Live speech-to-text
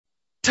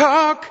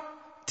Talk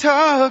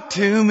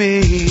to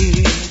me.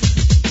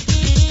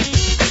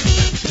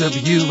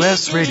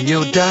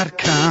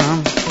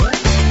 WSRadio.com.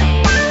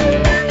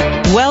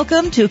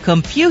 Welcome to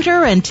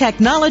Computer and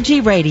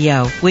Technology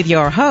Radio with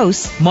your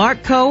hosts,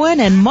 Mark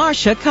Cohen and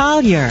Marcia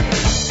Collier.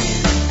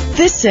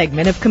 This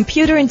segment of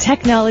Computer and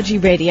Technology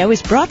Radio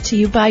is brought to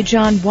you by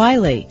John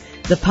Wiley,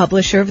 the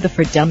publisher of the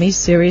For Dummies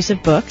series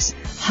of books.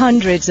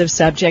 Hundreds of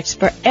subjects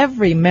for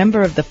every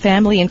member of the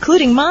family,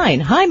 including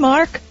mine. Hi,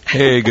 Mark.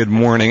 Hey, good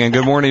morning, and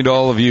good morning to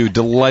all of you.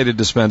 Delighted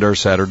to spend our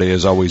Saturday,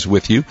 as always,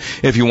 with you.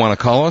 If you want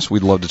to call us,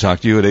 we'd love to talk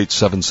to you at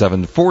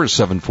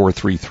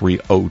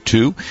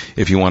 877-474-3302.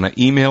 If you want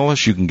to email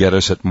us, you can get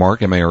us at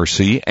Mark,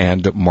 M-A-R-C,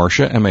 and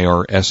Marcia,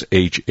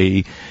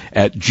 M-A-R-S-H-A,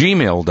 at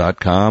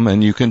gmail.com,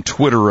 and you can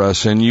Twitter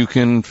us, and you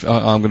can,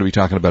 I'm going to be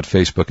talking about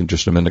Facebook in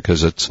just a minute,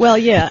 because it's... Well,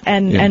 yeah,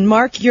 and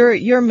Mark,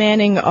 you're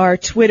manning our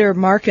Twitter,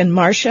 Mark and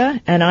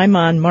Marcia, and I'm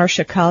on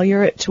Marcia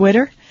Collier at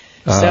Twitter.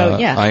 So,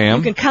 yeah, I am.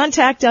 You can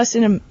contact us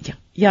in a...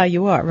 Yeah,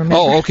 you are, remember?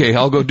 Oh, okay,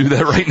 I'll go do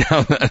that right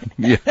now then.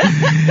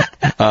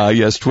 Yeah.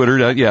 Yes,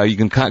 Twitter, yeah, you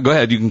can, go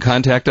ahead, you can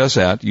contact us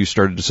at, you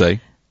started to say?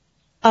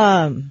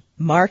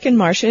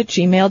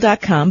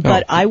 markandmarcia@gmail.com,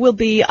 but I will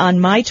be on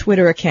my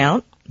Twitter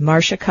account,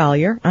 Marcia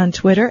Collier on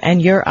Twitter, and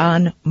you're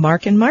on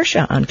Mark and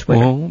Marcia on Twitter.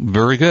 Well,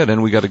 very good.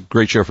 And we got a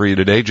great show for you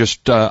today.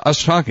 Just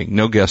us talking,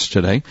 no guests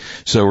today.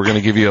 So we're going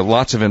to give you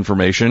lots of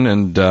information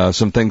and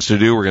some things to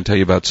do. We're going to tell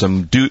you about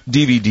some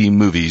DVD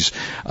movies,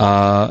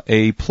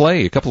 a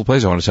couple of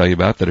plays I want to tell you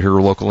about that are here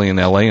locally in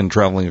L.A. and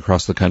traveling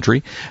across the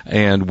country.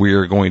 And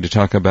we're going to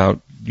talk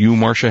about, you,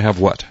 Marcia, have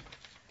what?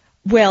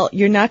 Well,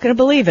 you're not going to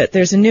believe it.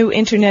 There's a new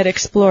Internet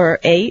Explorer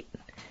 8.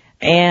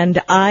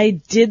 And I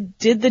did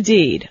the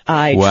deed.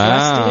 I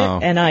trusted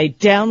it, and I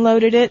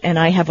downloaded it, and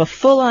I have a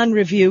full-on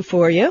review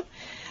for you.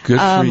 Good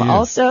for you.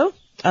 Also,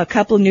 a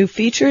couple new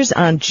features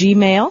on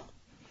Gmail.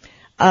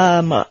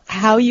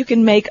 How you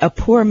can make a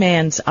poor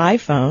man's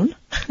iPhone.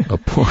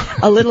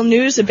 A little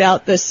news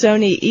about the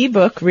Sony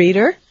ebook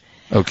reader.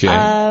 Okay.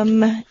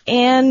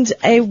 And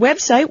a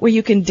website where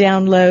you can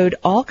download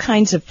all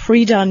kinds of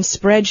pre-done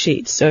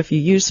spreadsheets. So if you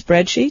use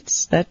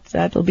spreadsheets,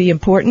 that'll be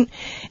important.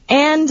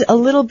 And a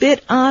little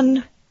bit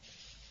on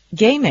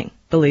gaming,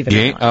 believe it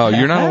or not. Oh,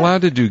 you're not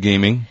allowed to do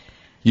gaming.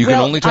 You can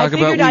only talk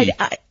about Wii.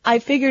 I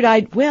figured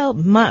I'd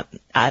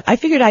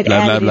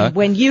add it in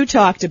when you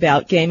talked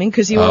about gaming,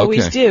 because you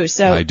always do.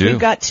 So we've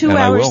got 2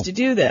 hours to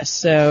do this.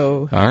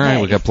 So all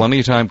right, we've got plenty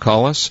of time.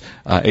 Call us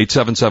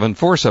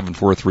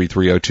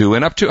 877-474-3302,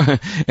 and up to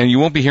and you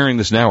won't be hearing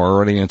this now.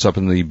 Our audience up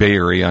in the Bay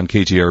Area on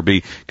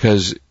KTRB,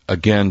 because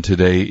again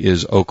today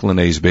is Oakland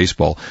A's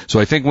baseball. So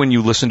I think when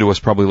you listen to us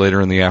probably later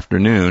in the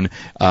afternoon,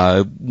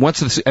 once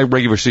the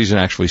regular season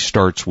actually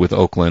starts with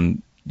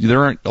Oakland,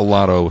 there aren't a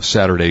lot of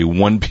Saturday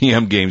 1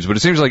 p.m. games, but it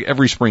seems like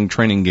every spring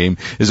training game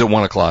is at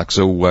 1 o'clock.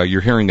 So you're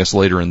hearing us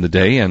later in the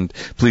day, and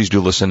please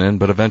do listen in.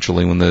 But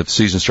eventually, when the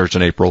season starts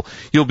in April,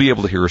 you'll be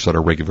able to hear us at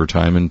our regular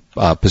time in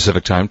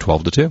Pacific time,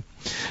 12 to 2.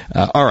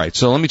 All right,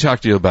 so let me talk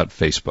to you about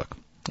Facebook.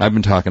 I've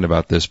been talking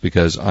about this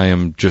because I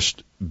am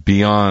just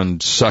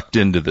beyond sucked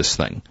into this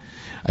thing.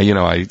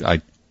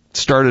 I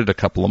started a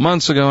couple of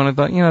months ago, and I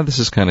thought, this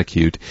is kind of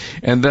cute.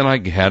 And then I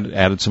had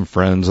added some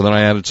friends, and then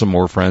I added some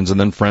more friends, and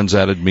then friends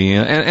added me.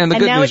 And the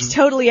good now news, it's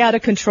totally out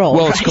of control.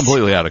 Well, right? It's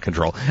completely out of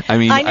control.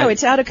 I know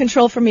it's out of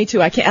control for me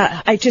too.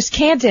 I just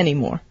can't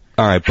anymore.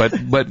 All right,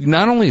 but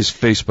not only is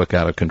Facebook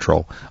out of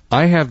control,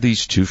 I have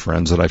these two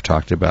friends that I've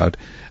talked about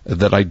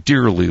that I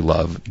dearly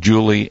love,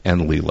 Julie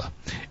and Leela.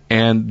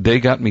 And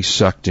they got me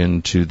sucked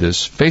into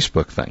this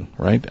Facebook thing,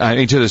 right?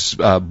 Into this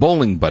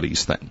Bowling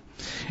Buddies thing.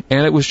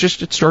 And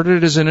it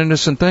started as an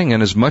innocent thing.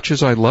 And as much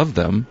as I love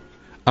them,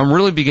 I'm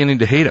really beginning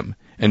to hate them.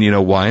 And you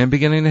know why I'm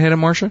beginning to hate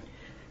them, Marcia?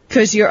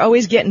 Because you're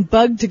always getting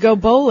bugged to go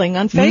bowling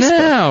on Facebook.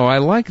 No, I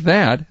like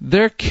that.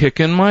 They're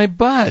kicking my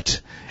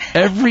butt.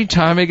 Every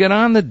time I get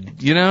on all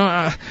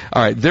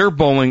right, they're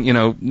bowling,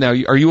 now,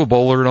 are you a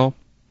bowler at all?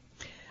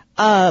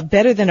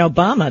 Better than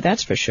Obama,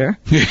 that's for sure.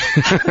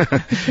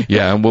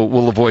 Yeah, and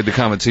we'll avoid the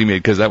comments he made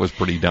because that was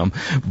pretty dumb.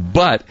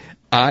 But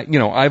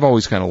I've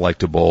always kind of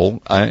liked to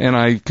bowl, and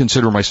I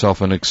consider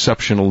myself an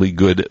exceptionally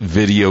good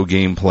video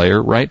game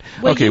player, right?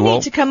 Well, you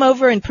need to come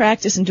over and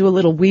practice and do a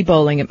little Wii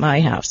bowling at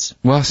my house.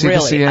 Well, see,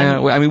 really.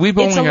 Wii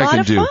bowling it's a lot I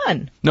can do.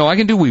 Fun. No, I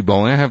can do Wii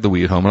bowling. I have the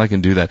Wii at home, and I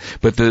can do that.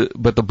 But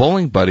the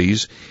Bowling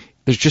Buddies,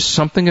 there's just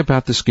something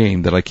about this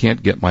game that I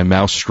can't get my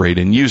mouse straight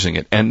in using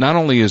it. And not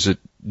only is it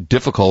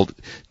difficult,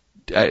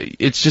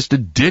 it's just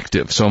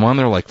addictive. So I'm on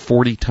there like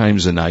 40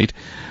 times a night.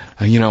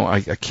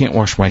 I can't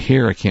wash my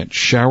hair, I can't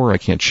shower, I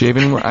can't shave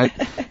anymore.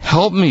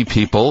 Help me,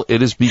 people.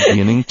 It is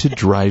beginning to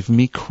drive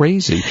me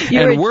crazy.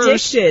 You're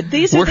addicted.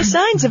 These are the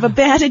signs of a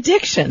bad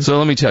addiction. So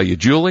let me tell you,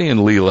 Julie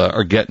and Leela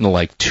are getting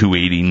like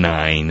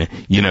 289,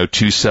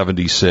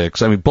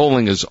 276. I mean,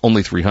 bowling is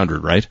only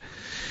 300, right?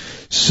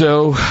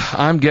 So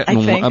I'm getting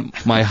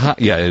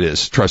it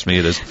is. Trust me,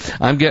 it is.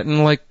 I'm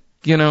getting like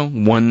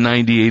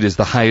 198 is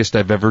the highest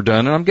I've ever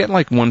done, and I'm getting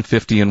like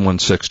 150 and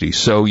 160.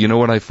 So you know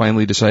what I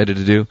finally decided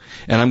to do?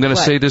 And I'm going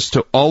to say this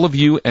to all of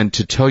you and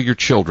to tell your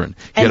children.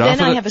 And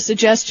then I have a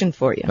suggestion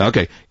for you.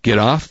 Okay, get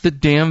off the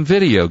damn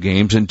video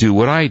games and do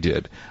what I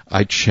did.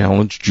 I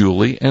challenged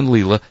Julie and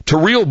Leela to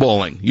real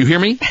bowling. You hear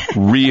me?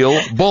 Real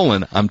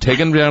bowling. I'm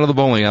taking them down to the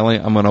bowling alley.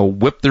 I'm going to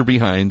whip their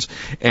behinds,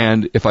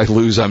 and if I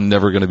lose, I'm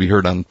never going to be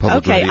heard on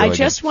public radio again. I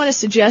just want to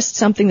suggest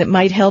something that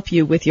might help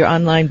you with your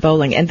online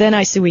bowling, and then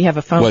I see we have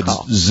a phone call.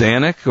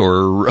 Xanac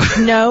or?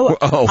 No.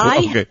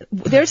 Okay.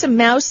 There's a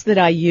mouse that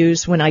I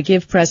use when I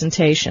give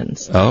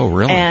presentations. Oh,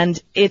 really?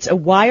 And it's a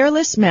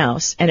wireless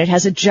mouse, and it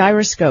has a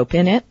gyroscope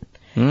in it,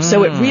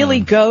 so it really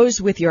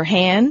goes with your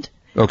hand.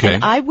 Okay.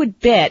 And I would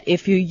bet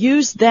if you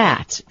use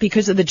that,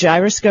 because of the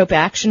gyroscope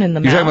action in the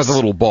mouse. You're talking about the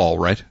little ball,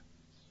 right?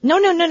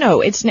 No.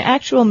 It's an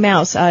actual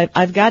mouse.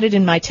 I've got it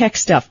in my tech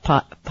stuff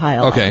pile.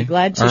 Okay. I'll be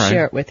glad to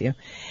share it with you.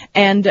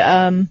 And,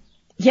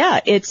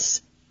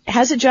 it's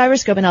has a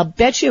gyroscope, and I'll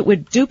bet you it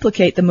would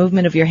duplicate the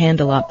movement of your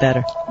hand a lot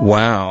better.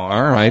 Wow.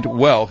 All right.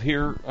 Well,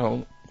 here,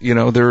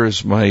 there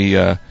is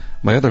my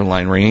other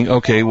line ringing.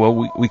 Okay,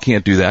 well, we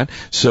can't do that.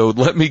 So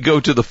let me go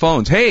to the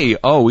phones. Hey,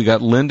 we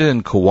got Linda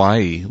in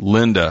Kauai.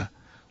 Linda,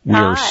 we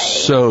are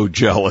so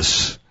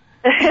jealous.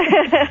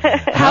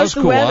 How's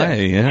the Kauai? weather?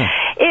 Yeah.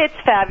 It's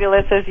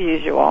fabulous as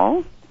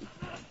usual.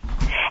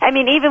 I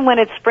mean, even when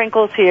it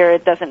sprinkles here,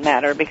 it doesn't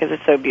matter because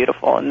it's so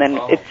beautiful, and then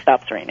it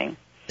stops raining.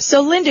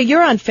 So, Linda,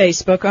 you're on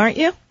Facebook, aren't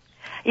you?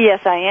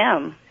 Yes, I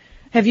am.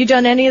 Have you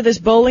done any of this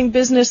bowling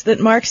business that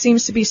Mark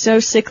seems to be so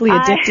sickly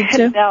addicted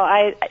to? No,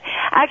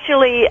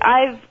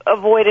 I've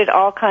avoided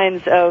all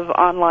kinds of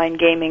online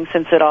gaming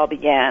since it all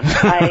began.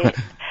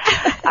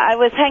 I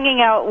was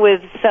hanging out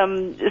with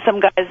some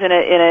guys in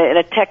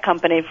a tech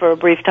company for a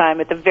brief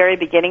time at the very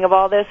beginning of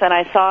all this, and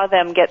I saw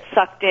them get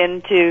sucked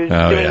into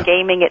doing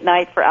gaming at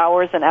night for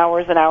hours and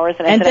hours and hours.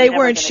 And they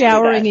weren't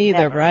showering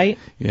either, right?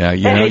 Yeah,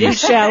 They didn't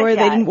shower.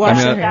 They didn't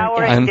wash their hair.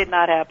 Showering did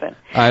not happen.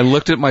 I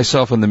looked at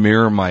myself in the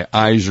mirror. My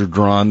eyes are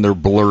drawn. They're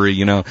blurry.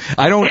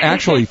 I don't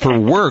actually,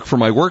 for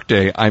my work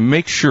day, I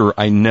make sure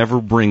I never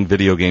bring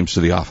video games to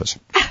the office.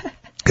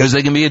 Because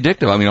they can be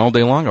addictive. I mean, all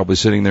day long I'll be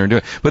sitting there and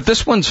doing it. But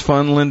this one's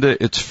fun, Linda.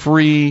 It's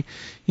free.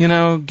 Get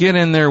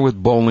in there with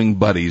bowling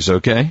buddies,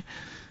 okay?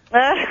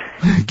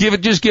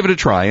 Just give it a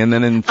try, and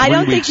then in 3 weeks... I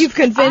don't think you've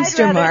convinced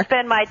her, Mark. I'd rather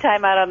spend my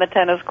time out on the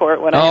tennis court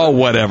when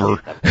whatever.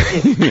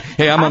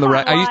 Hey, I'm on the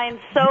right... online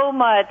so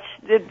much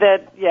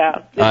that,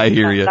 I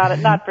hear you.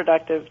 Not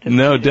productive.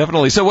 No,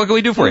 definitely. So what can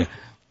we do for you?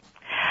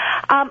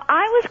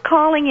 I was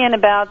calling in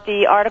about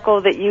the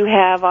article that you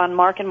have on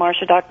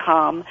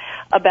markandmarsha.com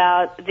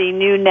about the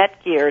new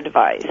Netgear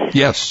device.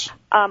 Yes.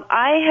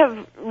 I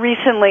have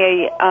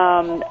recently,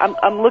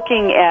 I'm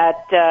looking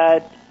at,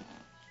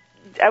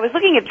 I was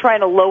looking at trying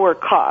to lower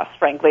costs,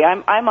 frankly.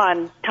 I'm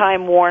on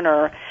Time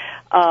Warner,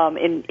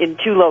 in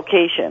 2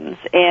 locations,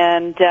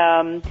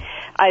 and,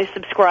 I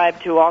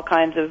subscribe to all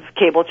kinds of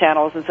cable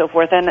channels and so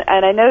forth, and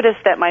I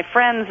noticed that my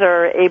friends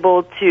are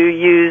able to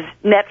use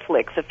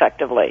Netflix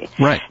effectively.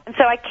 Right. And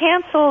so I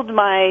canceled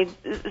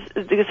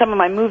some of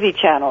my movie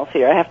channels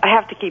here. I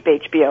have to keep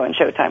HBO and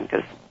Showtime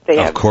because they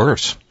have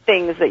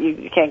things that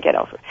you can't get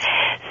elsewhere.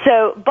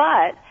 So,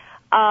 but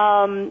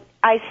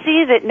I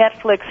see that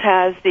Netflix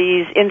has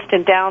these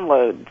instant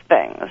download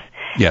things.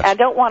 Yes. I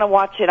don't want to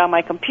watch it on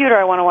my computer.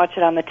 I want to watch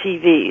it on the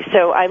TV.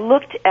 So I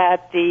looked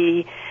at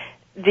the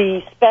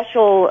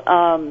special,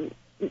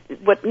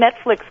 what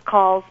Netflix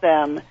calls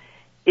them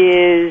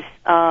is,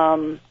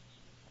 they're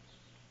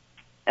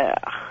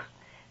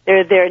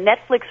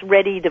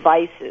Netflix-ready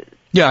devices.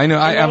 Yeah, I know.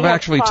 I've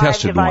actually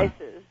tested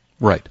devices.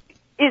 One. Right.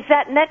 Is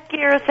that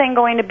Netgear thing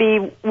going to be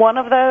one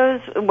of those?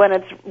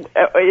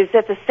 Is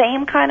it the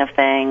same kind of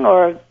thing,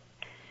 or?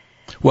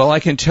 Well, I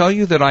can tell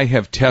you that I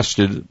have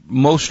tested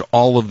most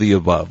all of the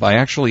above. I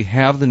actually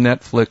have the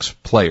Netflix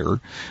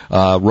player.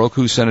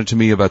 Roku sent it to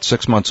me about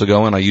 6 months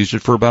ago, and I used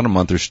it for about a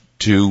month or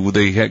 2.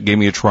 They gave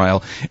me a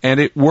trial,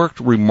 and it worked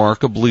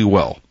remarkably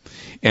well.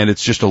 And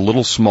it's just a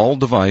little small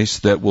device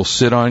that will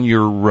sit on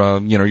your,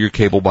 your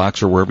cable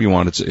box or wherever you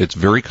want. It's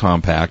very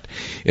compact.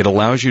 It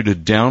allows you to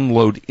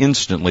download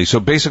instantly. So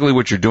basically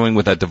what you're doing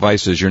with that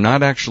device is you're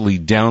not actually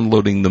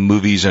downloading the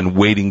movies and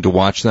waiting to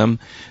watch them.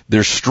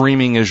 They're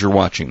streaming as you're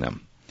watching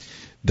them.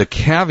 The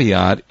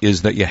caveat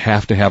is that you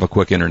have to have a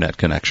quick internet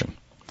connection.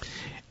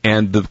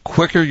 And the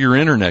quicker your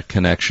internet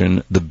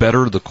connection, the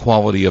better the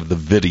quality of the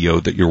video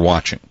that you're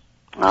watching.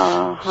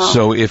 Uh-huh.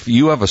 So if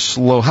you have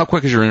how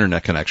quick is your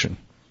internet connection?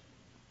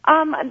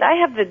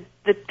 I have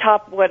the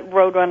top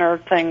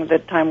Roadrunner thing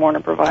that Time Warner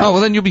provides. Oh,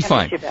 well then you'll be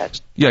fine.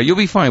 Yeah, you'll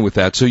be fine with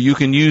that. So you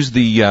can use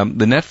the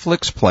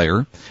Netflix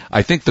player.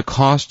 I think the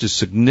cost is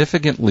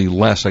significantly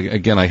less. I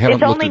haven't looked.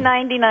 It's only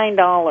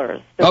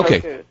 $99.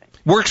 Okay,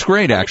 works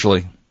great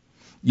actually.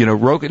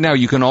 Roku. Now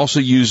you can also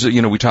use,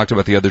 we talked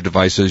about the other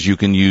devices. You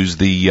can use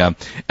the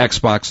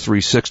Xbox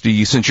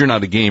 360. Since you're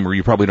not a gamer,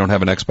 you probably don't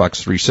have an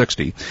Xbox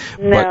 360.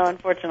 No,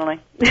 unfortunately.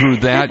 Through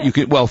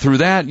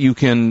that you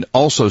can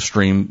also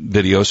stream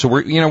video. So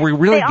we're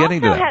really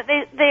getting to that.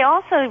 They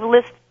also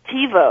list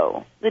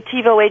TiVo, the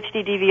TiVo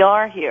HD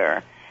DVR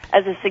here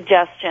as a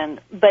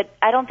suggestion, but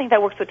I don't think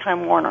that works with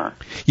Time Warner.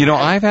 You know,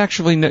 I've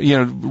actually,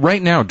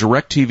 right now,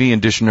 DirecTV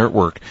and Dish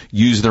Network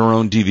use their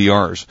own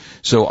DVRs.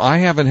 So I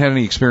haven't had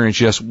any experience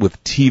yet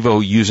with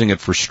TiVo using it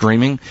for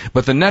streaming,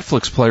 but the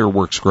Netflix player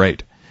works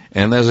great.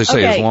 And as I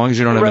say, as long as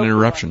you don't have an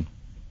interruption.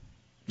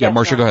 Yeah,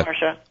 Marcia, go ahead.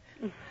 Marcia.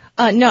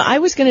 No, I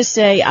was going to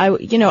say, I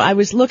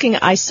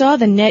saw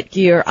the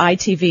Netgear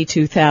ITV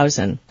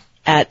 2000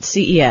 at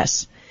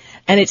CES.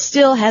 And it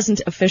still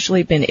hasn't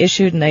officially been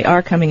issued, and they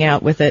are coming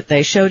out with it.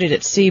 They showed it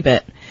at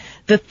CeBIT.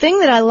 The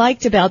thing that I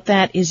liked about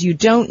that is you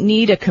don't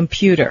need a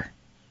computer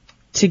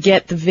to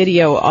get the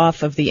video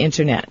off of the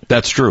Internet.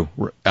 That's true.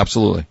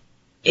 Absolutely.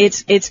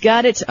 It's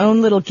got its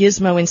own little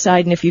gizmo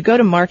inside, and if you go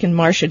to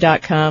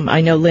markandmarcia.com,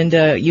 I know,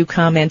 Linda, you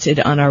commented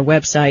on our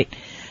website,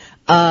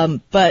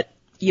 but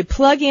you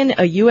plug in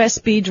a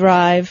USB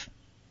drive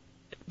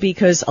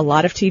because a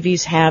lot of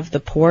TVs have the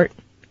port,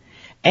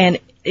 and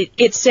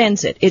it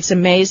sends it. It's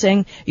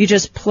amazing. You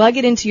just plug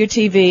it into your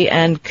TV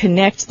and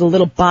connect the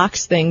little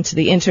box thing to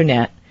the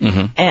Internet,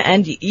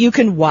 and you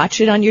can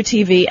watch it on your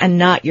TV and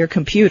not your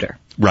computer.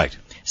 Right.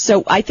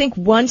 So I think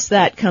once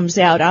that comes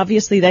out,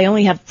 obviously they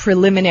only have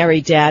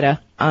preliminary data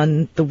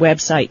on the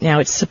website now.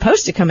 It's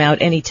supposed to come out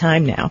any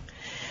time now.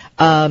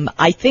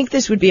 I think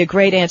this would be a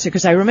great answer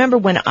because I remember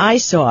when I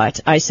saw it,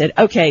 I said,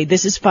 okay,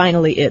 this is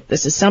finally it.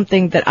 This is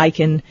something that I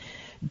can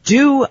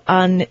do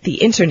on the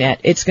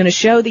Internet. It's going to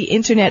show the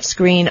Internet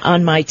screen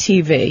on my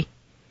TV,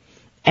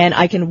 and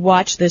I can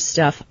watch this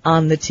stuff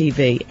on the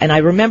TV. And I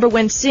remember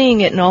when seeing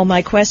it and all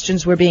my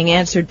questions were being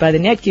answered by the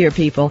Netgear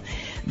people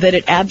that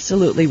it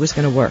absolutely was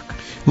going to work.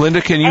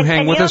 Linda, can you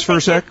hang with us for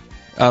a sec?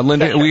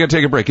 Linda, we got to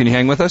take a break. Can you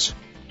hang with us?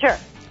 Sure.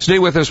 Stay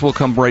with us. We'll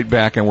come right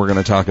back, and we're going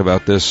to talk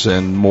about this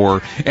and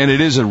more. And it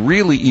is a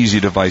really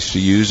easy device to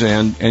use,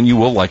 and you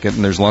will like it,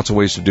 and there's lots of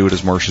ways to do it,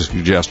 as Marcia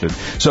suggested.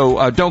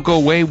 So don't go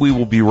away. We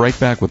will be right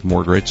back with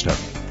more great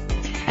stuff.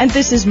 And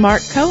this is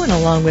Mark Cohen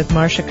along with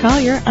Marcia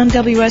Collier on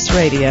WS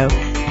Radio,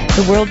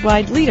 the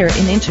worldwide leader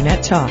in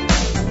Internet talk.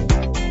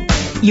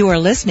 You are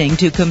listening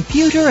to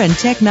Computer and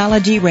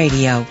Technology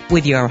Radio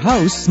with your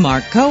hosts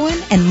Mark Cohen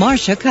and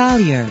Marcia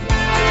Collier.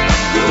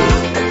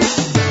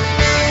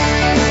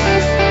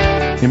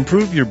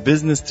 Improve your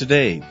business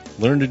today.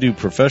 Learn to do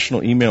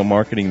professional email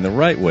marketing the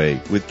right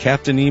way with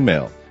Captain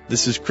Email.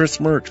 This is Chris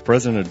Merckx,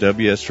 president of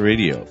WS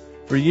Radio.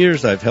 For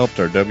years, I've helped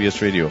our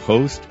WS Radio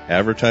hosts,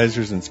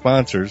 advertisers, and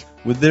sponsors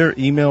with their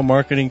email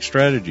marketing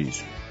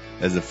strategies.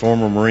 As a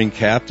former Marine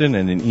captain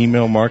and an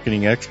email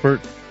marketing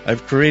expert,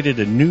 I've created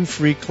a new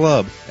free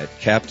club at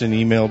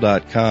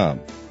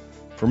CaptainEmail.com.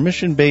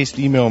 Permission-based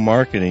email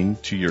marketing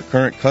to your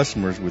current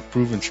customers with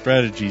proven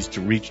strategies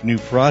to reach new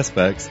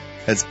prospects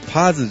has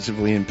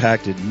positively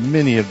impacted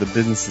many of the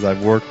businesses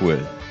I've worked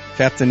with.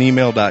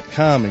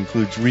 CaptainEmail.com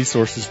includes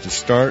resources to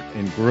start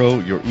and grow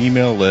your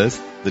email list,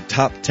 the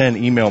top 10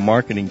 email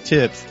marketing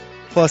tips,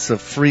 plus a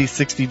free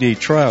 60-day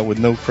trial with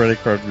no credit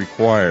card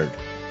required.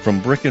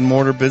 From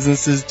brick-and-mortar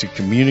businesses to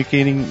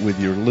communicating with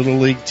your Little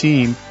League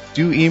team,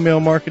 do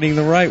email marketing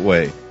the right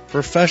way,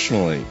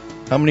 professionally.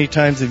 How many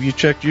times have you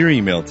checked your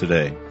email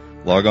today?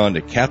 Log on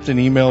to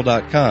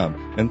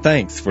CaptainEmail.com, and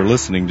thanks for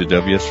listening to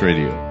WS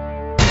Radio.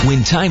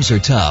 When times are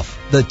tough,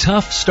 the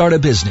tough start a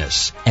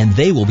business, and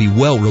they will be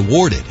well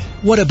rewarded.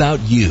 What about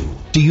you?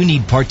 Do you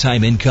need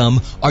part-time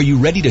income? Are you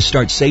ready to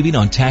start saving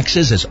on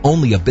taxes as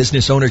only a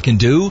business owner can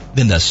do?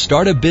 Then the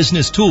Start a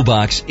Business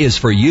Toolbox is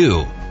for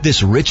you.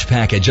 This rich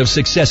package of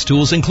success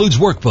tools includes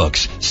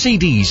workbooks,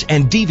 CDs,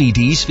 and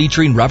DVDs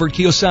featuring Robert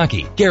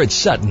Kiyosaki, Garrett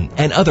Sutton,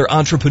 and other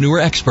entrepreneur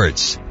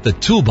experts. The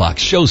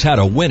Toolbox shows how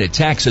to win at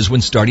taxes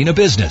when starting a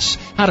business,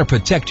 how to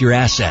protect your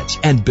assets,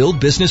 and build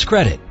business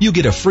credit. You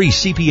get a free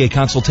CPA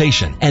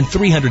consultation and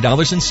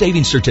 $300 in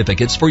savings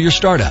certificates for your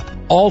startup,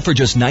 all for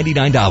just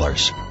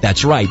 $99.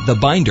 That's right, the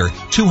binder,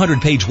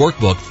 200-page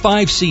workbook,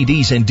 5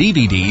 CDs and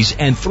DVDs,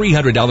 and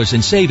 $300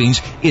 in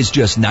savings is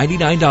just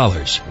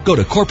 $99. Go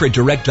to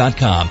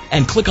CorporateDirect.com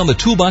and click on the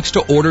Toolbox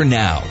to order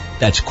now.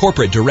 That's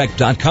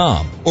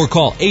CorporateDirect.com or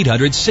call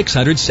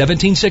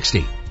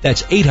 800-600-1760.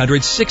 That's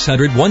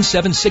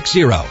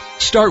 800-600-1760.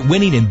 Start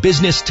winning in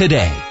business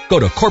today. Go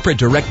to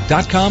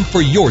CorporateDirect.com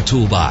for your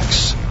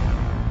Toolbox.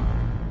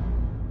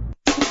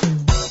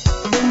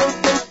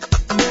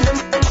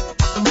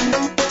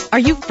 Are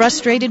you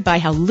frustrated by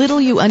how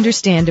little you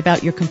understand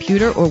about your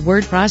computer or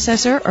word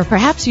processor? Or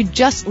perhaps you'd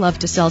just love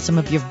to sell some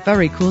of your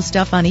very cool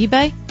stuff on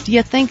eBay? Do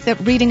you think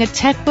that reading a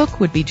tech book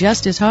would be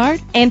just as hard?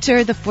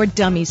 Enter the For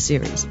Dummies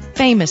series,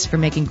 famous for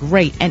making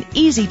great and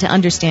easy to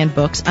understand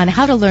books on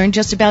how to learn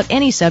just about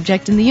any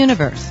subject in the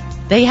universe.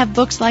 They have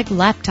books like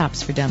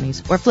Laptops for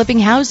Dummies, or Flipping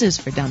Houses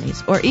for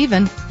Dummies, or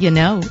even,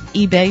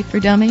 eBay for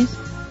Dummies.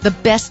 The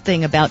best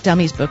thing about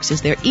Dummies books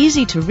is they're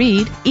easy to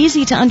read,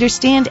 easy to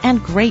understand,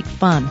 and great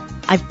fun.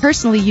 I've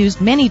personally used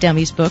many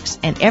Dummies books,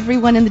 and every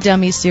one in the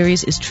Dummies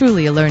series is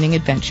truly a learning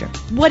adventure.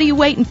 What are you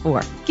waiting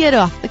for? Get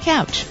off the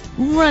couch.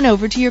 Run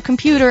over to your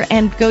computer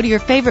and go to your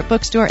favorite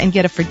bookstore and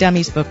get a For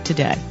Dummies book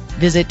today.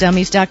 Visit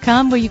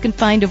Dummies.com where you can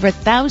find over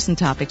 1,000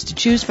 topics to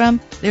choose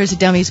from. There's a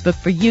Dummies book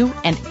for you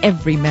and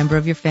every member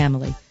of your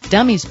family.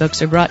 Dummies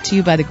books are brought to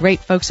you by the great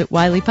folks at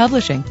Wiley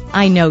Publishing.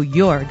 I know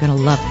you're going to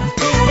love them.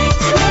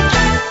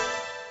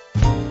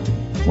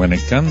 When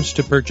it comes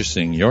to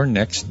purchasing your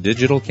next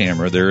digital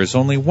camera, there is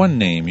only one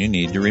name you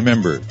need to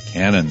remember: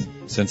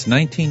 Canon. Since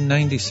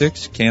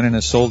 1996, Canon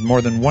has sold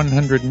more than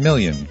 100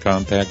 million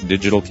compact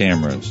digital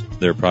cameras.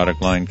 Their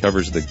product line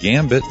covers the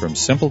gambit from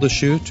simple to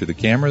shoot to the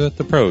camera that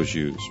the pros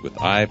use, with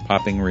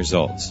eye-popping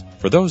results.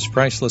 For those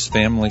priceless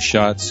family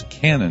shots,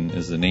 Canon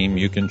is the name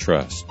you can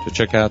trust. To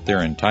check out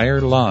their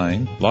entire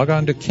line, log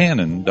on to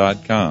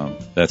Canon.com.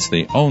 That's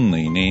the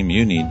only name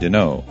you need to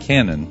know,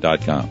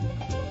 Canon.com.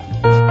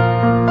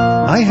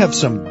 I have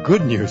some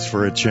good news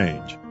for a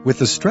change. With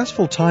the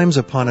stressful times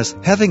upon us,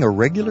 having a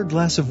regular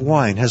glass of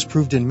wine has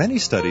proved in many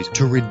studies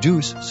to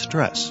reduce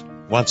stress.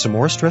 Want some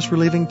more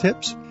stress-relieving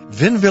tips?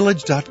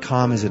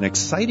 VinVillage.com is an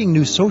exciting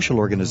new social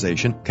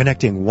organization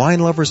connecting wine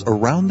lovers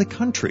around the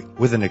country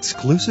with an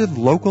exclusive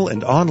local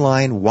and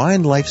online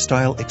wine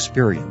lifestyle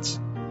experience.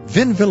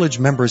 Vin Village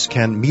members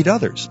can meet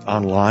others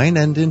online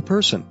and in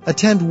person,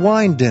 attend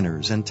wine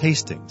dinners and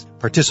tastings,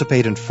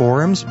 participate in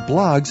forums,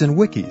 blogs, and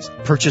wikis,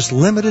 purchase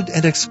limited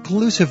and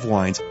exclusive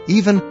wines,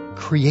 even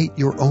create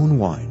your own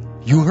wine.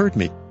 You heard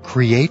me.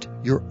 Create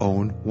your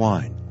own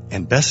wine.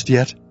 And best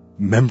yet,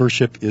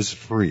 membership is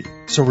free.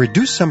 So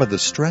reduce some of the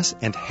stress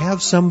and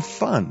have some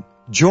fun.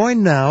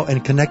 Join now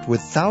and connect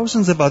with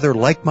thousands of other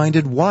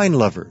like-minded wine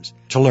lovers.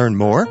 To learn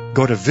more,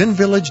 go to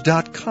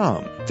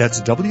vinvillage.com. That's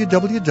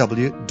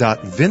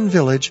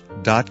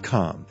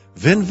www.vinvillage.com.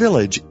 Vin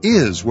Village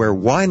is where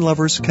wine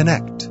lovers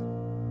connect.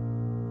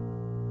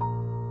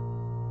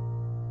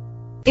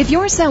 If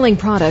you're selling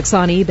products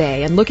on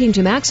eBay and looking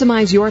to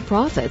maximize your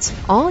profits,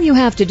 all you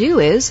have to do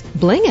is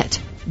Bling It.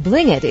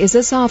 Bling It is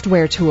a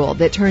software tool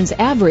that turns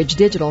average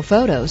digital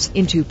photos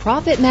into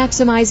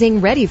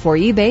profit-maximizing,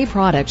 ready-for-eBay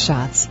product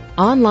shots.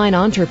 Online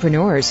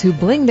entrepreneurs who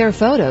bling their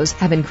photos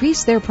have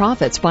increased their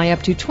profits by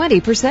up to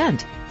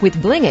 20%.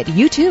 With Bling It,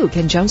 you too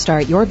can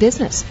jumpstart your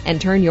business and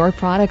turn your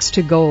products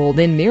to gold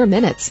in mere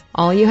minutes.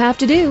 All you have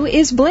to do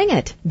is Bling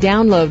It.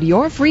 Download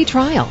your free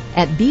trial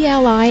at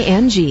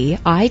blingit.us.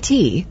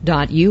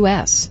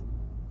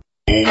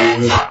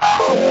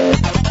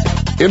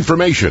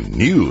 Information,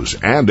 news,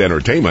 and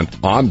entertainment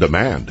on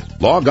demand.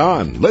 Log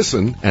on,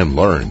 listen, and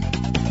learn.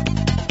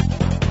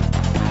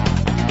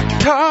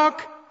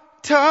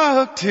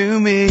 Talk to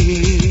me.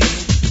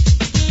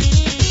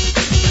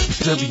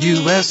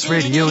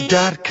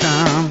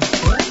 WSRadio.com.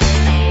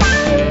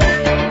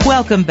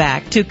 Welcome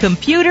back to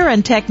Computer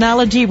and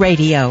Technology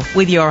Radio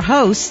with your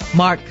hosts,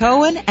 Mark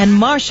Cohen and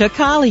Marcia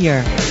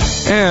Collier.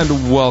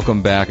 And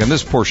welcome back. And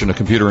this portion of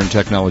Computer and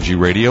Technology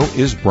Radio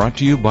is brought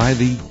to you by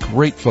the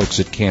great folks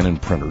at Canon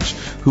Printers,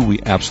 who we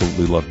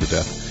absolutely love to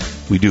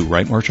death. We do,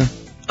 right, Marcia?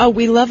 Oh,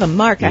 we love them.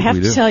 Mark, I have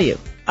to tell you,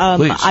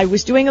 I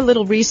was doing a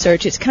little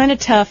research. It's kind of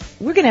tough.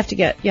 We're going to have to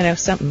get,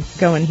 something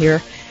going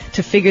here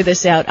to figure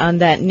this out on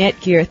that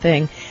Netgear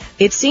thing.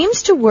 It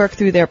seems to work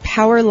through their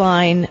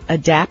Powerline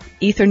Adapt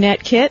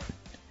Ethernet kit.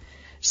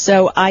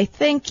 So I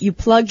think you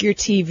plug your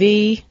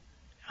TV.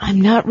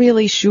 I'm not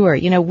really sure.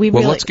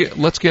 Let's get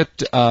Linda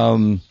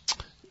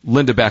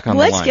back on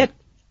the line. Let's get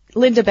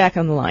Linda back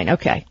on the line.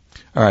 Okay.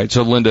 All right.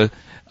 So Linda,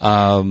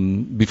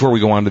 before we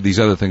go on to these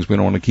other things, we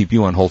don't want to keep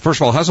you on hold. First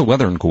of all, how's the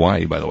weather in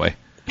Kauai, by the way?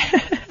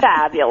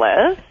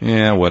 Fabulous.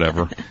 Yeah,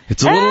 whatever.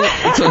 It's a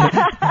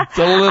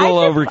little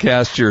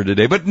overcast here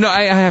today. But no,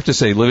 I have to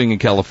say, living in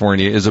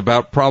California is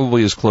about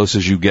probably as close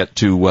as you get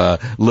to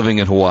living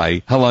in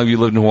Hawaii. How long have you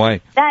lived in Hawaii?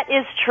 That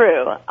is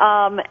true.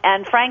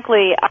 And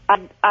frankly,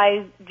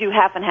 I do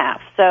half and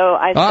half. So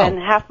I spend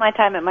half my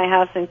time at my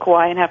house in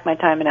Kauai and half my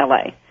time in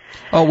L.A.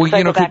 Oh, well, so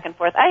I go back and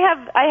forth. I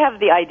have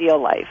the ideal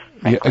life.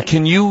 Yeah,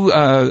 can you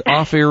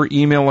off-air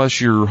email us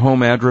your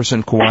home address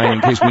in Kauai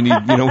in case we need,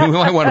 we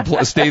might want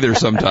to stay there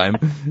sometime.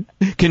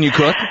 Can you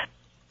cook?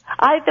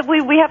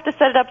 We have to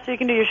set it up so you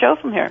can do your show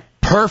from here.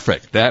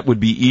 Perfect. That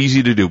would be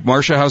easy to do.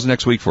 Marcia, how's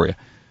next week for you?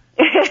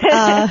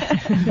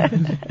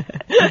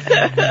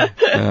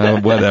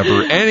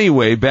 Whatever.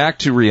 Anyway, back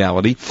to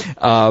reality.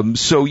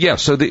 So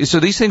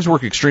these things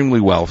work extremely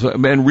well.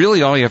 And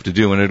really all you have to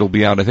do, and it'll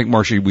be out, I think,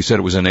 Marcia, we said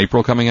it was in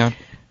April coming out?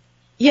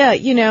 Yeah,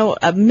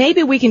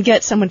 maybe we can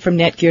get someone from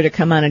Netgear to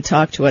come on and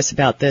talk to us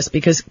about this,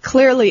 because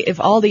clearly if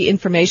all the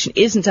information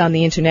isn't on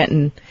the Internet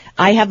and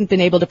I haven't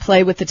been able to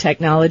play with the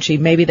technology,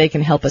 maybe they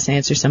can help us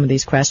answer some of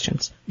these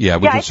questions. Yeah,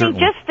 I think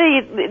just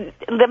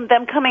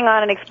them coming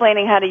on and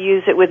explaining how to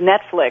use it with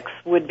Netflix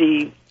would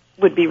be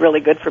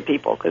really good for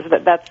people, because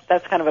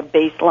that's kind of a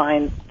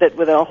baseline that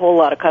with a whole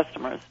lot of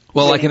customers.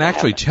 Well, I can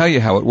actually tell you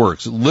how it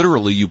works.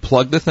 Literally, you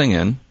plug the thing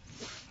in.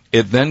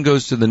 It then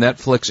goes to the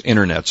Netflix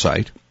Internet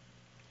site.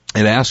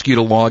 It asks you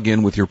to log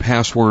in with your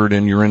password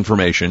and your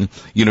information.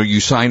 You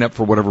sign up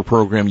for whatever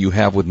program you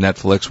have with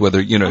Netflix, whether,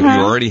 if you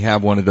already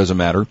have one, it doesn't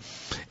matter.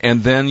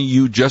 And then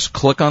you just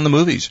click on the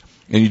movies.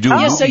 And you do a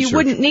movie so you search.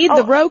 Wouldn't need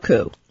the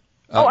Roku.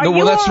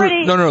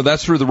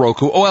 That's through the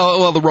Roku. Oh,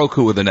 well, the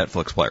Roku with the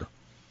Netflix player.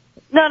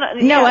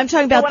 No, I'm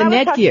talking about the Netgear. What I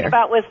was talking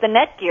about was the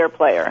Netgear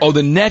player. Oh,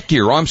 the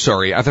Netgear. Oh, I'm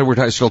sorry. I thought we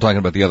were still talking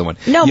about the other one.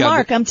 No, yeah,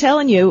 Mark, I'm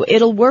telling you,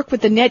 it'll work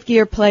with the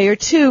Netgear player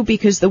too,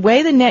 because the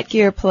way the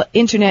Netgear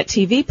Internet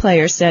TV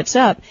player sets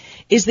up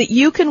is that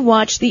you can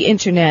watch the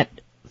Internet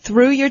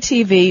through your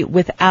TV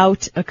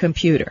without a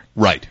computer.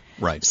 Right.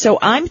 So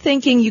I'm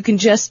thinking you can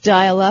just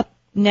dial up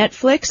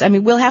Netflix. I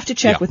mean, we'll have to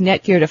check with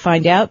Netgear to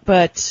find out,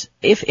 but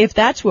if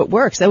that's what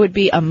works, that would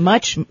be a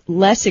much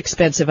less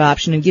expensive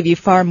option and give you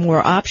far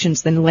more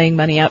options than laying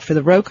money out for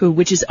the Roku,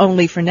 which is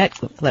only for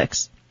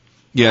Netflix.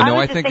 Yeah, no,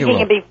 I think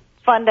it'd be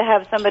fun to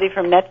have somebody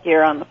from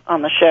Netgear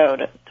on the show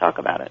to talk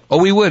about it. Oh,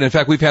 we would. In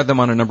fact, we've had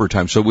them on a number of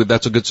times, so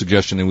that's a good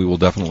suggestion, and we will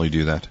definitely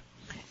do that.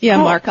 Yeah,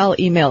 cool. Mark, I'll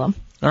email them.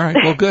 All right,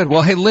 well, good.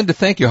 Well, hey, Linda,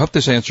 thank you. I hope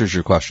this answers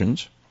your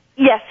questions.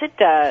 Yes, it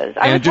does.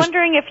 I was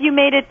wondering if you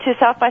made it to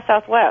South by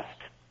Southwest.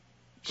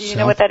 Do you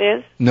know what that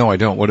is? No, I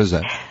don't. What is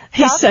that?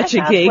 He's such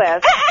a geek.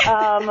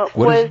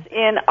 Was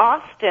in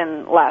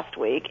Austin last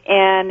week,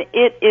 and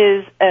it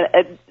is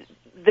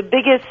the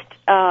biggest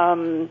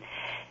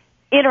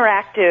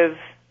interactive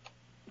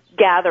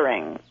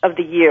gathering of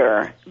the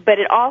year. But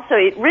it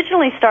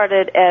originally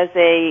started as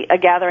a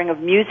gathering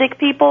of music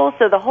people,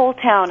 so the whole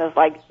town is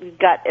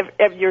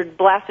you're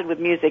blasted with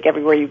music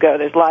everywhere you go.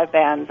 There's live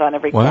bands on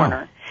every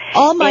corner.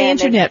 All my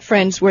internet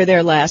friends were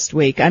there last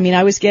week. I mean,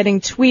 I was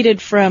getting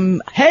tweeted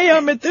from, hey,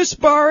 I'm at this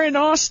bar in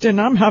Austin.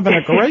 I'm having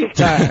a great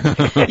time.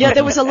 Yeah,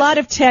 there was a lot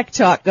of tech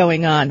talk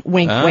going on.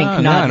 Wink, wink,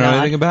 nod, I don't know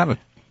anything about it.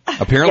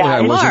 Apparently,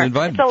 I wasn't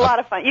invited. It's a lot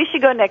of fun. You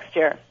should go next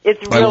year.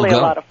 It's really a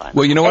lot of fun.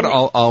 Well, you know what?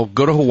 I'll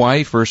go to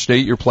Hawaii first, stay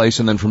at your place,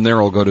 and then from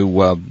there I'll go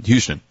to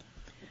Houston.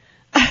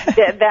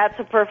 That's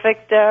a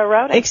perfect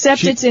route.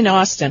 Except it's in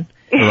Austin.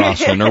 Or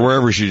Austin, or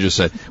wherever she just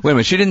said. Wait a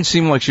minute, she didn't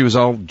seem like she was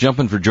all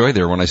jumping for joy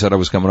there when I said I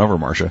was coming over,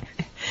 Marcia. Oh,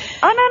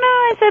 no,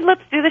 I said let's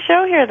do the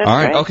show here. That's all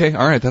right, great. Okay,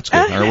 all right, that's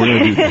good. All right, we're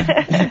going to do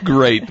that.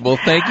 Great. Well,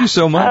 thank you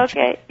so much.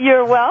 Okay,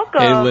 you're welcome.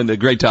 Hey, Linda,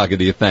 great talking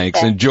to you.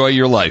 Thanks. Enjoy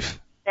your life.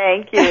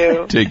 Thank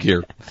you. Take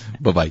care.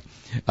 Bye-bye.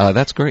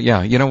 That's great.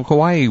 Yeah,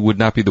 Hawaii would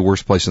not be the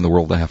worst place in the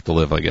world to have to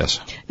live, I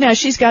guess. No,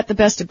 she's got the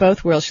best of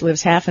both worlds. She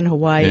lives half in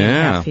Hawaii and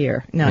half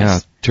here. Nice. Yeah,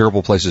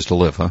 terrible places to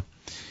live, huh?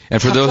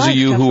 And for those of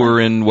you who are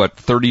in,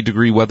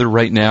 30-degree weather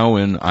right now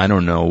in, I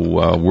don't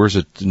know, where's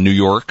it, New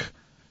York?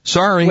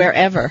 Sorry.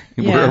 Wherever.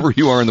 Yeah. Wherever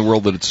you are in the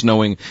world that it's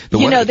snowing.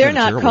 They're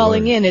not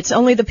calling in. It's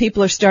only the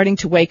people who are starting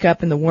to wake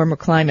up in the warmer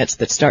climates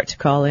that start to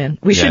call in.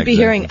 We should be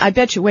hearing, I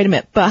bet you, wait a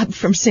minute, Bob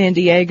from San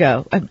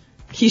Diego.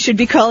 He should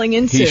be calling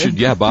in soon.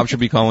 Bob should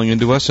be calling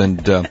into us,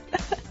 and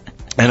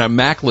our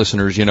Mac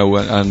listeners,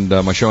 on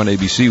my show on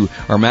ABC,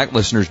 our Mac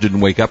listeners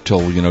didn't wake up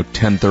till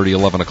 10:30,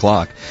 11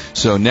 o'clock.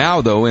 So now,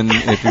 though,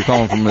 if you're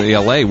calling from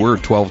LA, we're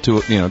 12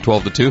 to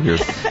 2 here.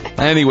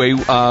 Anyway,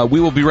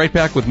 we will be right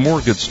back with more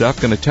good stuff.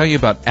 Going to tell you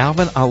about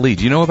Alvin Ali.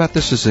 Do you know about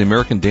this? This is the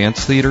American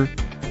Dance Theater.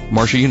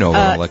 Marcia, you know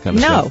about all that kind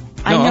of stuff. No,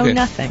 I know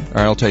nothing. All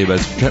right, I'll tell you about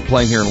it. It's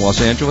playing here in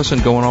Los Angeles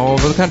and going all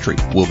over the country.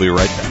 We'll be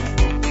right back.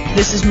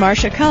 This is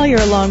Marcia Collier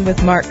along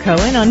with Mark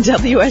Cohen on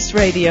WS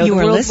Radio, you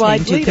the are worldwide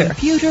listening leader. to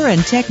Computer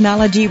and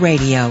Technology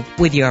Radio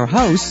with your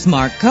hosts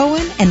Mark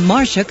Cohen and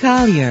Marcia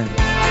Collier.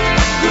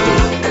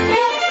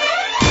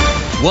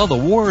 Well, the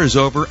war is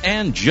over,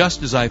 and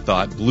just as I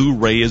thought,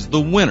 Blu-ray is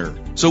the winner.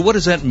 So what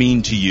does that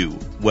mean to you?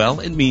 Well,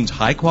 it means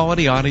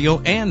high-quality audio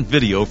and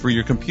video for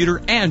your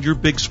computer and your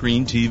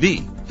big-screen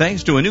TV.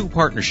 Thanks to a new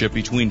partnership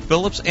between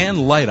Philips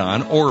and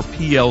Lite-On, or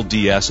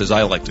PLDS as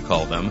I like to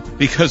call them,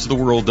 because the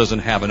world doesn't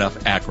have enough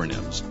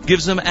acronyms,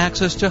 gives them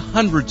access to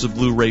hundreds of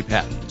Blu-ray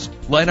patents.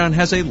 Lite-On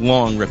has a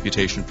long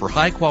reputation for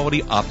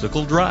high-quality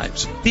optical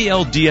drives.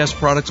 PLDS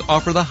products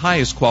offer the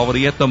highest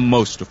quality at the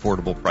most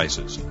affordable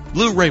prices.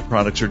 Blu-ray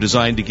products are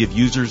designed to give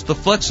users the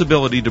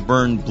flexibility to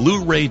burn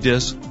Blu-ray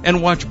discs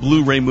and watch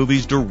Blu-ray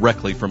movies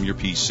directly from your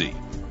PC.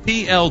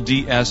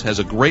 PLDS has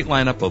a great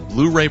lineup of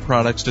Blu-ray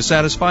products to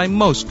satisfy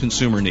most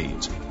consumer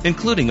needs,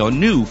 including a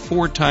new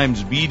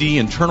 4x BD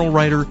internal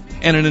writer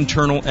and an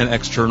internal and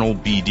external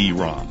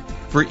BD-ROM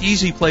for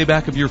easy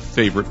playback of your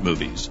favorite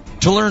movies.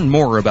 To learn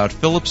more about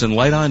Philips and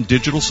Lite-On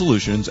digital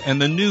solutions and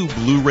the new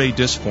Blu-ray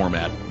disc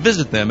format,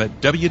 visit them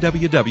at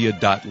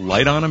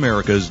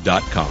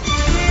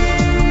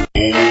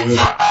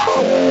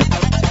www.liteonamericas.com.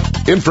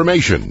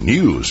 Information,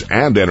 news,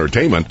 and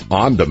entertainment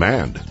on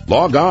demand.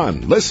 Log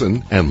on,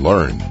 listen, and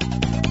learn.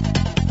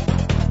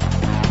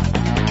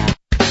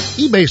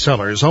 eBay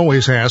sellers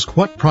always ask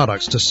what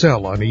products to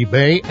sell on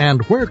eBay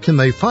and where can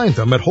they find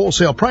them at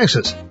wholesale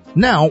prices.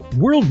 Now,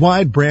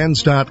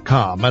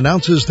 WorldwideBrands.com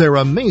announces their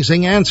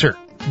amazing answer.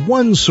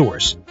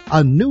 OneSource,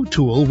 a new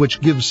tool which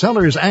gives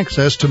sellers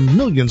access to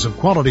millions of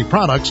quality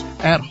products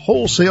at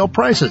wholesale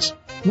prices.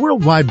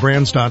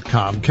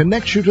 WorldwideBrands.com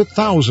connects you to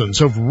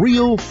thousands of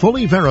real,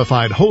 fully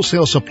verified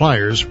wholesale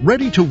suppliers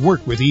ready to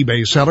work with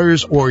eBay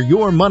sellers or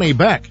your money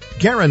back,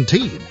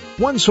 guaranteed.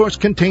 One source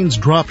contains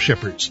drop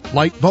shippers,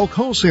 light bulk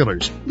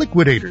wholesalers,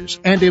 liquidators,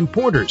 and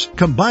importers,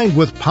 combined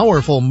with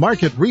powerful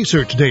market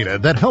research data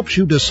that helps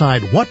you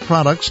decide what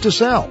products to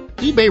sell.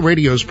 eBay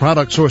Radio's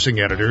product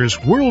sourcing editors,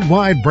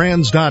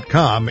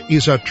 WorldwideBrands.com,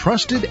 is a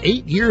trusted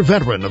 8-year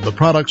veteran of the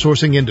product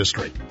sourcing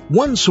industry.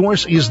 One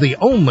source is the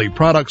only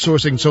product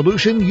sourcing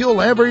solution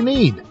you'll ever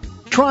need.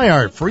 Try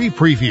our free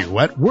preview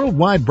at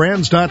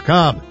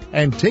WorldwideBrands.com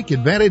and take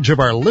advantage of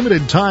our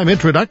limited time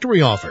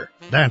introductory offer.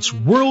 That's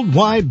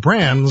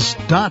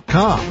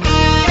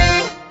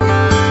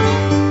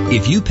WorldwideBrands.com.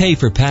 If you pay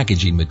for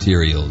packaging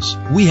materials,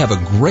 we have a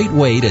great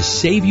way to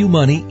save you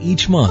money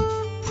each month.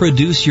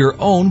 Produce your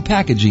own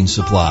packaging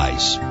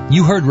supplies.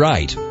 You heard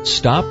right.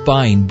 Stop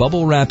buying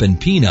bubble wrap and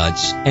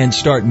peanuts and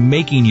start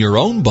making your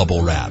own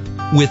bubble wrap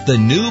with the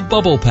new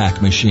Bubble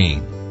Pack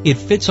machine. It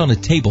fits on a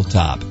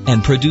tabletop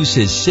and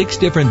produces 6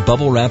 different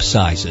bubble wrap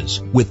sizes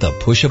with the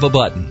push of a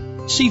button.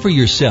 See for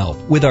yourself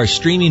with our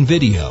streaming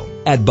video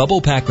at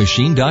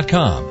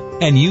BubblePackMachine.com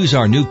and use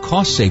our new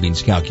cost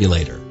savings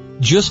calculator.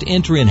 Just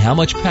enter in how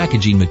much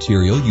packaging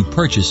material you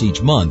purchase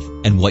each month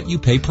and what you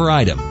pay per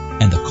item,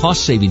 and the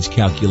cost savings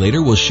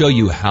calculator will show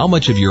you how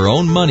much of your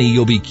own money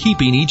you'll be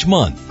keeping each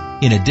month.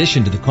 In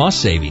addition to the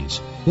cost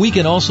savings, we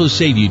can also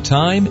save you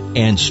time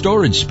and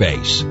storage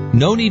space.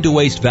 No need to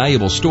waste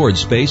valuable storage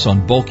space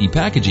on bulky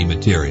packaging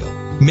material.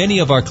 Many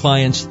of our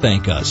clients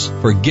thank us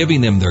for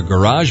giving them their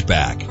garage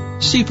back.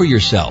 See for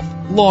yourself.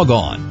 Log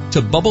on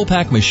to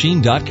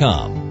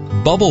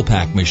BubblePackMachine.com.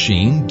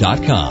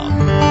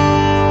 BubblePackMachine.com.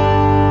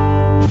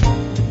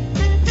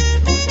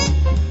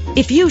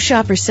 If you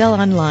shop or sell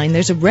online,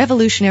 there's a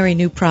revolutionary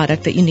new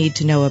product that you need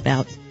to know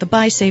about, the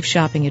BuySafe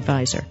Shopping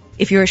Advisor.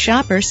 If you're a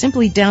shopper,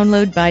 simply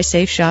download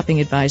BuySafe Shopping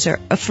Advisor,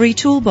 a free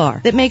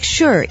toolbar that makes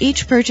sure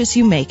each purchase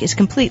you make is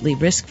completely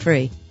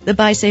risk-free. The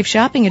BuySafe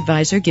Shopping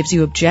Advisor gives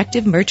you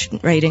objective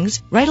merchant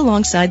ratings right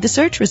alongside the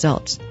search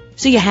results,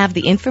 so you have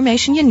the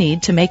information you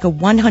need to make a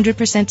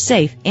 100%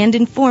 safe and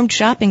informed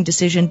shopping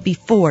decision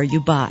before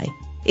you buy.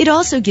 It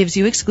also gives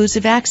you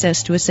exclusive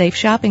access to a safe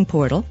shopping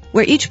portal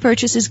where each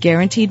purchase is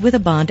guaranteed with a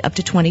bond up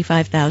to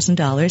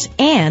 $25,000,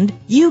 and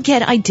you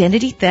get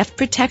identity theft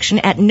protection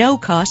at no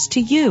cost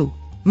to you.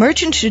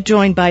 Merchants should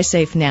join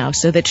BuySafe now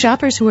so that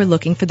shoppers who are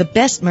looking for the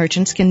best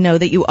merchants can know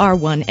that you are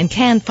one and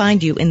can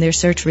find you in their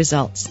search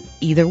results.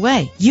 Either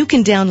way, you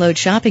can download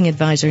Shopping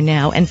Advisor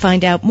now and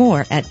find out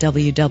more at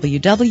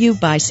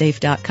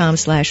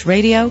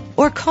www.buysafe.com/radio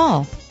or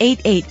call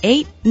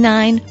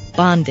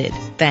 888-9-BONDED.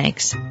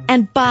 Thanks.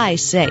 And buy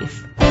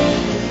safe.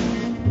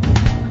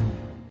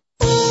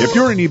 If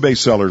you're an eBay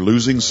seller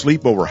losing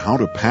sleep over how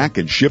to pack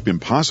and ship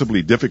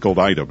impossibly difficult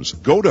items,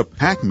 go to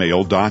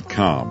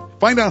PackMail.com.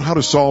 Find out how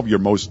to solve your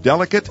most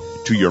delicate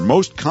to your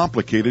most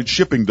complicated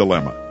shipping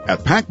dilemma. At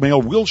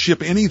PackMail, we'll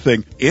ship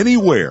anything,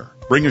 anywhere.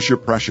 Bring us your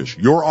precious,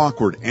 your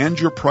awkward, and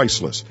your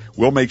priceless.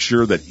 We'll make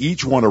sure that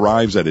each one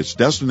arrives at its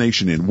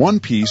destination in one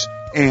piece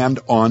and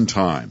on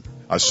time.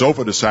 A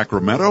sofa to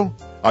Sacramento?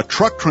 A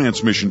truck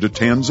transmission to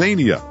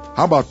Tanzania?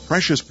 How about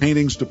precious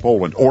paintings to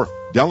Poland or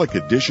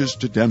delicate dishes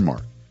to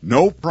Denmark?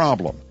 No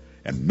problem.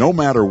 And no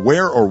matter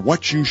where or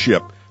what you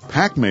ship,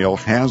 PackMail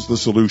has the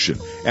solution,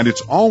 and it's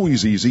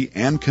always easy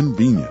and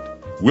convenient.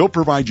 We'll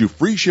provide you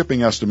free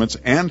shipping estimates,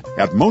 and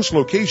at most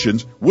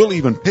locations, we'll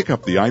even pick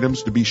up the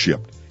items to be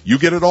shipped. You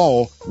get it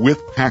all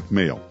with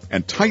PackMail,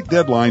 and tight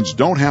deadlines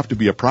don't have to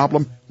be a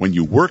problem when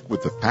you work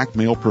with the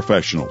PackMail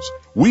professionals.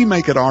 We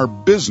make it our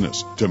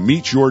business to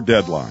meet your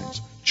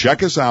deadlines.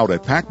 Check us out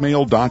at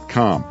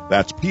PackMail.com.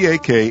 That's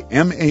PackMail.com.